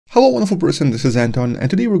Hello wonderful person, this is Anton, and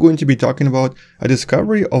today we're going to be talking about a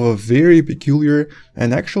discovery of a very peculiar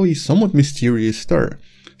and actually somewhat mysterious star.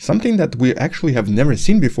 Something that we actually have never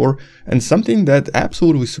seen before, and something that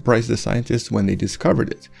absolutely surprised the scientists when they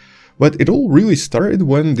discovered it. But it all really started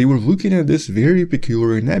when they were looking at this very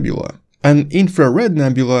peculiar nebula. An infrared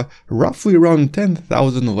nebula roughly around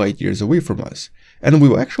 10,000 light years away from us. And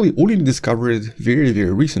we've actually only discovered it very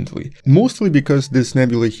recently, mostly because this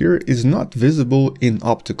nebula here is not visible in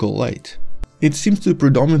optical light. It seems to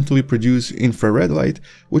predominantly produce infrared light,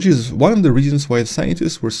 which is one of the reasons why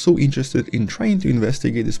scientists were so interested in trying to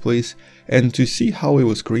investigate this place and to see how it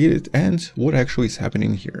was created and what actually is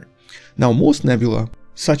happening here. Now, most nebula,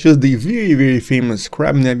 such as the very famous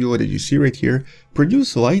Crab Nebula that you see right here,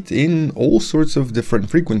 produce light in all sorts of different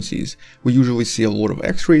frequencies. We usually see a lot of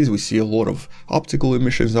X-rays, we see a lot of optical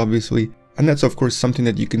emissions obviously, and that's of course something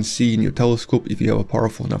that you can see in your telescope if you have a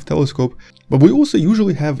powerful enough telescope. But we also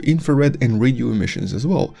usually have infrared and radio emissions as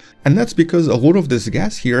well. And that's because a lot of this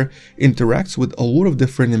gas here interacts with a lot of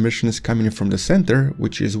different emissions coming from the center,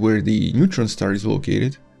 which is where the neutron star is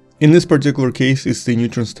located. In this particular case, it's the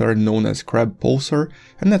neutron star known as Crab Pulsar,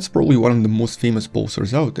 and that's probably one of the most famous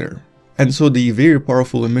pulsars out there. And so the very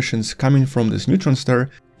powerful emissions coming from this neutron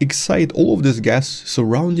star excite all of this gas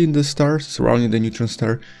surrounding the star, surrounding the neutron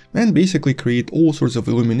star, and basically create all sorts of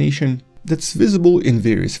illumination that's visible in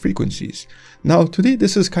various frequencies. Now today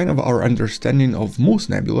this is kind of our understanding of most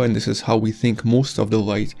nebula, and this is how we think most of the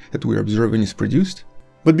light that we're observing is produced.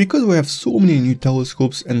 But because we have so many new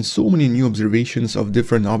telescopes and so many new observations of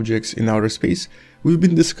different objects in outer space, we've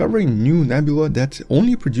been discovering new nebula that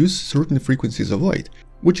only produce certain frequencies of light,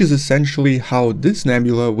 which is essentially how this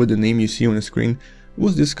nebula with the name you see on the screen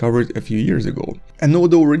was discovered a few years ago. And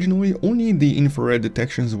although originally only the infrared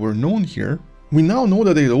detections were known here, we now know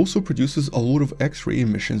that it also produces a lot of X-ray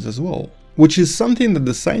emissions as well, which is something that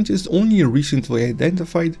the scientists only recently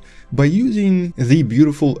identified by using the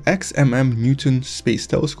beautiful XMM Newton Space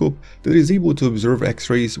Telescope that is able to observe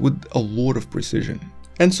X-rays with a lot of precision.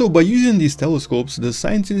 And so by using these telescopes, the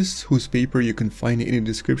scientists, whose paper you can find in the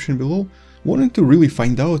description below, wanted to really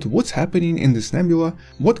find out what's happening in this nebula,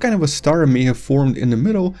 what kind of a star may have formed in the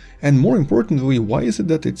middle, and more importantly, why is it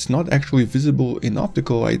that it's not actually visible in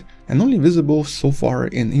optical light and only visible so far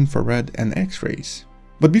in infrared and X-rays.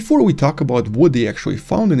 But before we talk about what they actually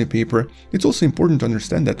found in the paper, it's also important to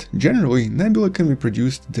understand that generally nebula can be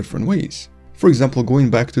produced different ways. For example,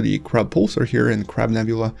 going back to the Crab Pulsar here in Crab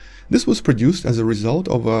Nebula, this was produced as a result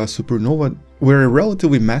of a supernova where a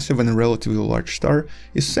relatively massive and a relatively large star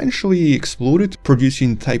essentially exploded,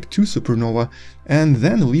 producing type 2 supernova, and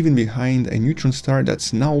then leaving behind a neutron star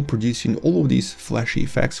that's now producing all of these flashy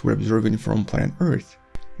effects we're observing from planet Earth.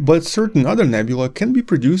 But certain other nebula can be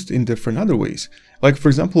produced in different other ways. Like for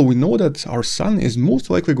example, we know that our Sun is most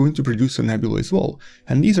likely going to produce a nebula as well,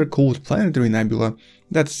 and these are called planetary nebula.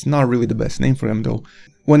 That's not really the best name for them though.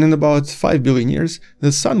 When in about 5 billion years,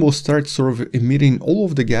 the Sun will start sort of emitting all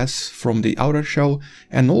of the gas from the outer shell,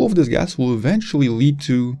 and all of this gas will eventually lead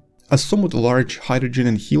to a somewhat large hydrogen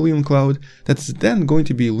and helium cloud that's then going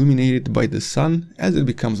to be illuminated by the Sun as it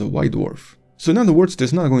becomes a white dwarf. So in other words,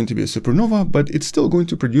 there's not going to be a supernova, but it's still going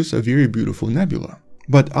to produce a very beautiful nebula.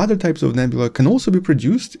 But other types of nebula can also be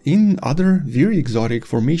produced in other very exotic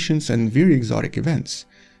formations and very exotic events.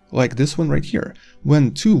 Like this one right here.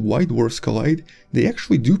 When two white dwarfs collide, they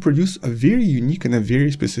actually do produce a very unique and a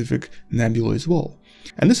very specific nebula as well.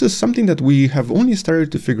 And this is something that we have only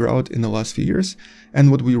started to figure out in the last few years, and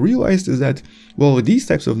what we realized is that, well, these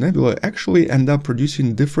types of nebula actually end up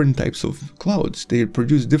producing different types of clouds. They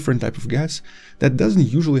produce different type of gas that doesn't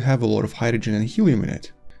usually have a lot of hydrogen and helium in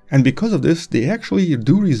it. And because of this, they actually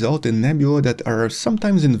do result in nebula that are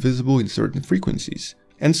sometimes invisible in certain frequencies.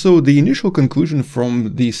 And so the initial conclusion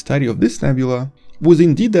from the study of this nebula was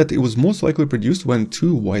indeed that it was most likely produced when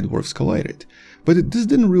two white dwarfs collided. But this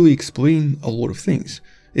didn't really explain a lot of things.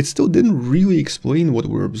 It still didn't really explain what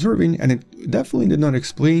we're observing, and it definitely did not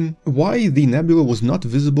explain why the nebula was not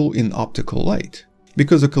visible in optical light.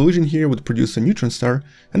 Because a collision here would produce a neutron star,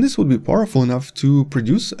 and this would be powerful enough to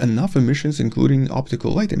produce enough emissions, including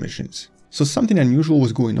optical light emissions. So something unusual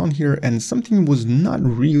was going on here, and something was not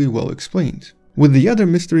really well explained. With the other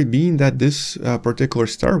mystery being that this particular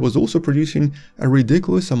star was also producing a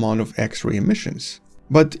ridiculous amount of X-ray emissions.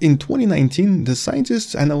 But in 2019, the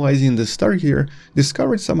scientists analyzing the star here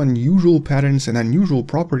discovered some unusual patterns and unusual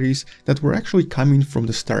properties that were actually coming from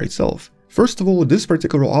the star itself. First of all, this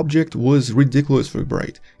particular object was ridiculously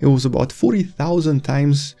bright. It was about 40,000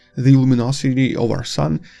 times the luminosity of our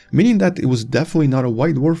Sun, meaning that it was definitely not a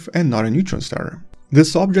white dwarf and not a neutron star.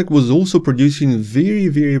 This object was also producing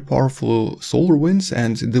very powerful solar winds,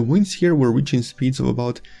 and the winds here were reaching speeds of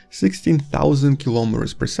about 16,000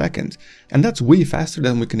 kilometers per second, and that's way faster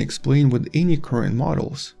than we can explain with any current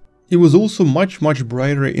models. It was also much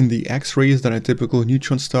brighter in the X-rays than a typical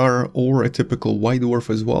neutron star or a typical white dwarf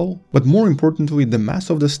as well, but more importantly, the mass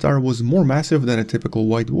of the star was more massive than a typical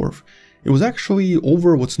white dwarf. It was actually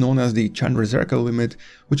over what's known as the Chandrasekhar limit,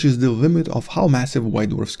 which is the limit of how massive white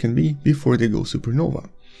dwarfs can be before they go supernova.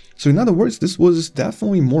 So in other words, this was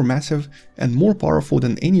definitely more massive and more powerful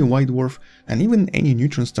than any white dwarf and even any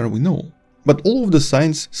neutron star we know. But all of the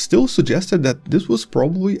signs still suggested that this was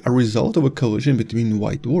probably a result of a collision between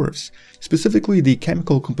white dwarfs, specifically the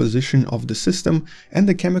chemical composition of the system and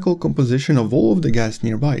the chemical composition of all of the gas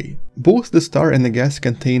nearby. Both the star and the gas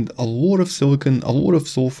contained a lot of silicon, a lot of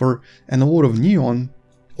sulfur, and a lot of neon,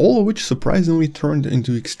 all of which surprisingly turned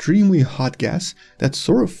into extremely hot gas that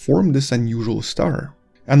sort of formed this unusual star.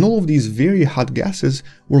 And all of these very hot gases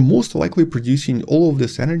were most likely producing all of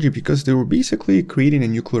this energy because they were basically creating a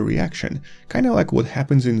nuclear reaction, kind of like what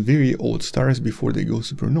happens in very old stars before they go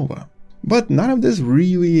supernova. But none of this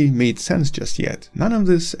really made sense just yet, none of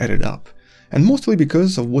this added up, and mostly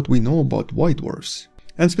because of what we know about white dwarfs,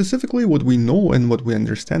 and specifically what we know and what we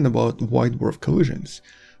understand about white dwarf collisions.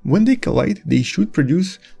 When they collide, they should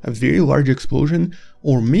produce a very large explosion,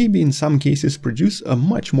 or maybe in some cases produce a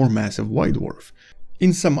much more massive white dwarf.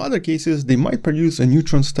 In some other cases, they might produce a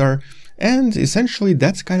neutron star, and essentially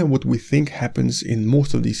that's kind of what we think happens in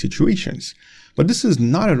most of these situations. But this is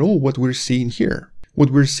not at all what we're seeing here. What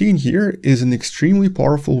we're seeing here is an extremely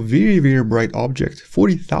powerful, very bright object,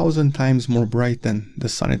 40,000 times more bright than the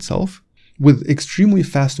sun itself, with extremely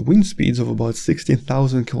fast wind speeds of about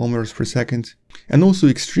 16,000 kilometers per second, and also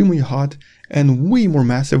extremely hot and way more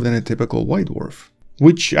massive than a typical white dwarf.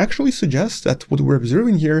 Which actually suggests that what we're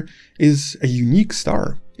observing here is a unique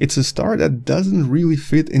star. It's a star that doesn't really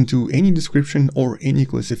fit into any description or any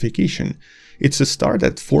classification. It's a star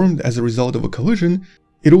that formed as a result of a collision.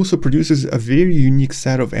 It also produces a very unique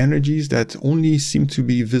set of energies that only seem to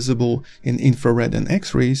be visible in infrared and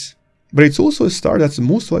X-rays. But it's also a star that's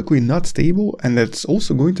most likely not stable and that's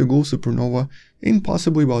also going to go supernova in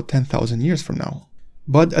possibly about 10,000 years from now.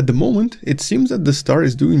 But at the moment, it seems that the star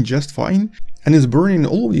is doing just fine and is burning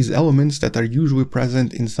all of these elements that are usually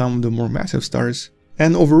present in some of the more massive stars,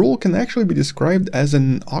 and overall can actually be described as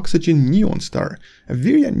an oxygen neon star, a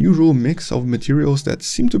very unusual mix of materials that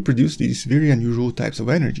seem to produce these very unusual types of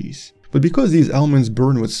energies. But because these elements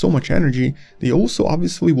burn with so much energy, they also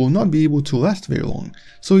obviously will not be able to last very long,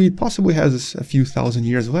 so it possibly has a few thousand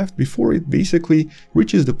years left before it basically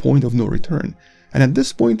reaches the point of no return. And at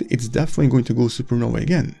this point, it's definitely going to go supernova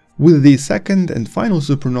again, with the second and final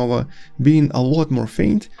supernova being a lot more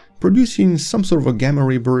faint, producing some sort of a gamma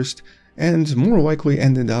ray burst, and more likely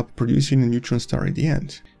ended up producing a neutron star at the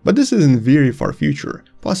end. But this is in very far future,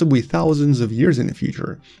 possibly thousands of years in the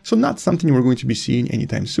future, so not something we're going to be seeing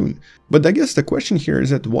anytime soon. But I guess the question here is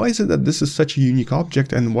that why is it that this is such a unique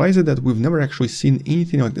object, and why is it that we've never actually seen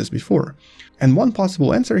anything like this before? And one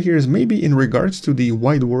possible answer here is maybe in regards to the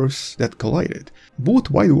white dwarfs that collided.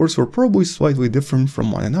 Both white dwarfs were probably slightly different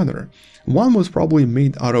from one another. One was probably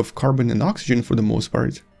made out of carbon and oxygen for the most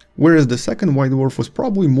part, whereas the second white dwarf was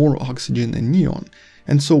probably more oxygen and neon.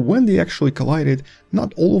 And so when they actually collided,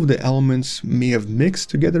 not all of the elements may have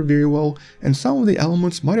mixed together very well, and some of the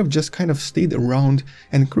elements might have just kind of stayed around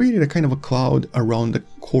and created a kind of a cloud around the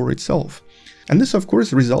core itself. And this of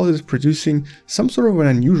course resulted in producing some sort of an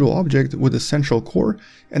unusual object with a central core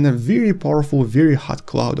and a very powerful, very hot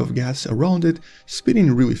cloud of gas around it,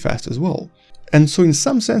 spinning really fast as well. And so in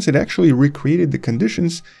some sense it actually recreated the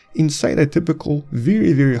conditions inside a typical,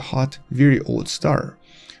 very hot, very old star.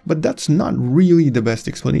 But that's not really the best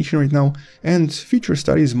explanation right now, and future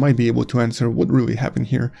studies might be able to answer what really happened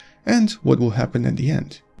here and what will happen at the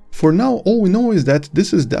end. For now, all we know is that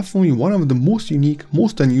this is definitely one of the most unique,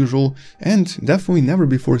 most unusual, and definitely never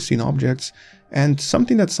before seen objects, and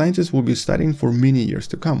something that scientists will be studying for many years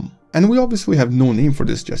to come. And we obviously have no name for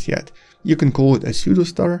this just yet. You can call it a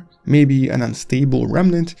pseudostar, maybe an unstable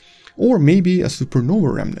remnant, or maybe a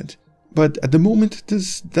supernova remnant. But at the moment,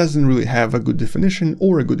 this doesn't really have a good definition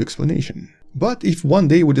or a good explanation. But if one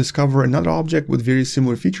day we discover another object with very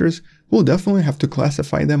similar features, we'll definitely have to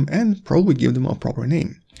classify them and probably give them a proper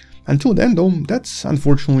name. Until then though, that's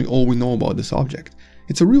unfortunately all we know about this object.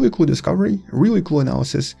 It's a really cool discovery, a really cool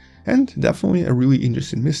analysis, and definitely a really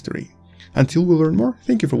interesting mystery. Until we learn more,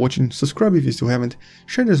 thank you for watching, subscribe if you still haven't,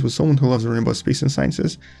 share this with someone who loves learning about space and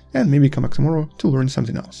sciences, and maybe come back tomorrow to learn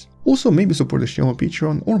something else. Also, maybe support the channel on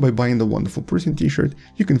Patreon or by buying the Wonderful Person t-shirt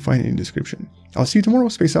you can find in the description. I'll see you tomorrow,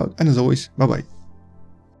 space out, and as always, bye bye.